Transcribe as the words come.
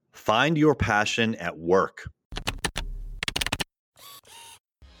Find your passion at work.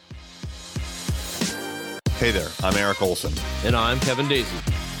 Hey there, I'm Erik Olson. And I'm Kevin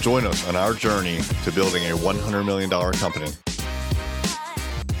Daisey. Join us on our journey to building a $100 million company.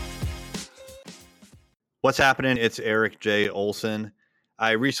 What's happening? It's Erik J. Olson.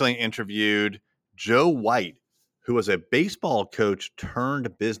 I recently interviewed Joe White, who was a baseball coach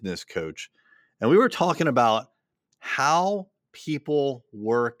turned business coach. And we were talking about how people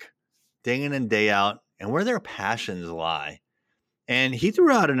work day in and day out and where their passions lie. And he threw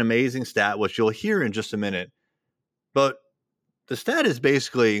out an amazing stat, which you'll hear in just a minute. But the stat is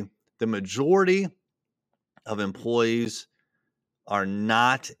basically the majority of employees are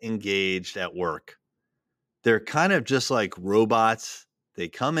not engaged at work. They're kind of just like robots. They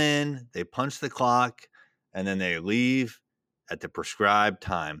come in, they punch the clock, and then they leave at the prescribed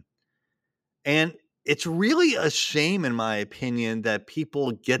time. And it's really a shame, in my opinion, that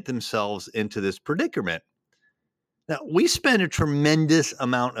people get themselves into this predicament. Now, we spend a tremendous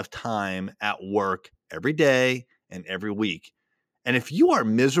amount of time at work every day and every week. And if you are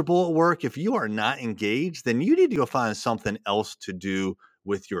miserable at work, if you are not engaged, then you need to go find something else to do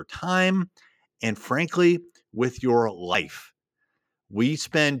with your time and, frankly, with your life. We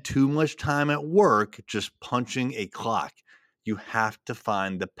spend too much time at work just punching a clock. You have to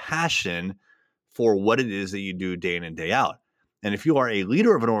find the passion for what it is that you do day in and day out. And if you are a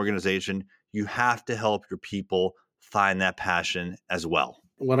leader of an organization, you have to help your people find that passion as well.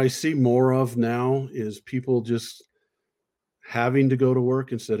 What I see more of now is people just having to go to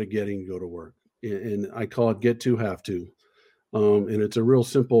work instead of getting to go to work. And I call it get to, have to. And it's a real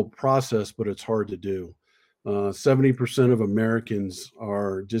simple process, but it's hard to do. 70% of Americans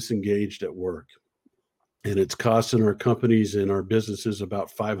are disengaged at work. And it's costing our companies and our businesses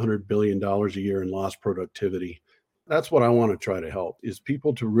about $500 billion a year in lost productivity. That's what I want to try to help, is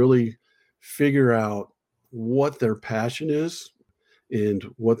people to really figure out what their passion is and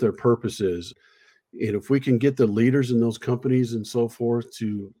what their purpose is. And if we can get the leaders in those companies and so forth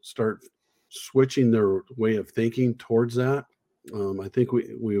to start switching their way of thinking towards that, I think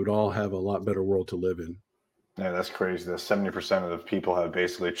we would all have a lot better world to live in. Yeah, that's crazy. The 70% of the people have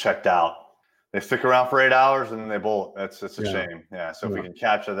basically checked out. They stick around for 8 hours and then they bolt. That's a shame. Yeah. So if we can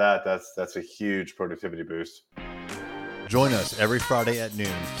capture that, that's a huge productivity boost. Join us every Friday at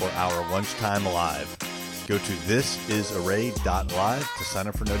noon for our Lunchtime Live. Go to thisisarray.live to sign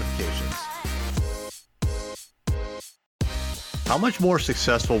up for notifications. How much more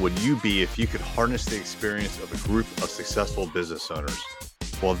successful would you be if you could harness the experience of a group of successful business owners?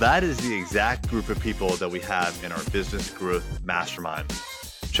 Well, that is the exact group of people that we have in our Business Growth Mastermind.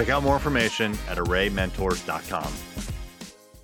 Check out more information at arraymentors.com.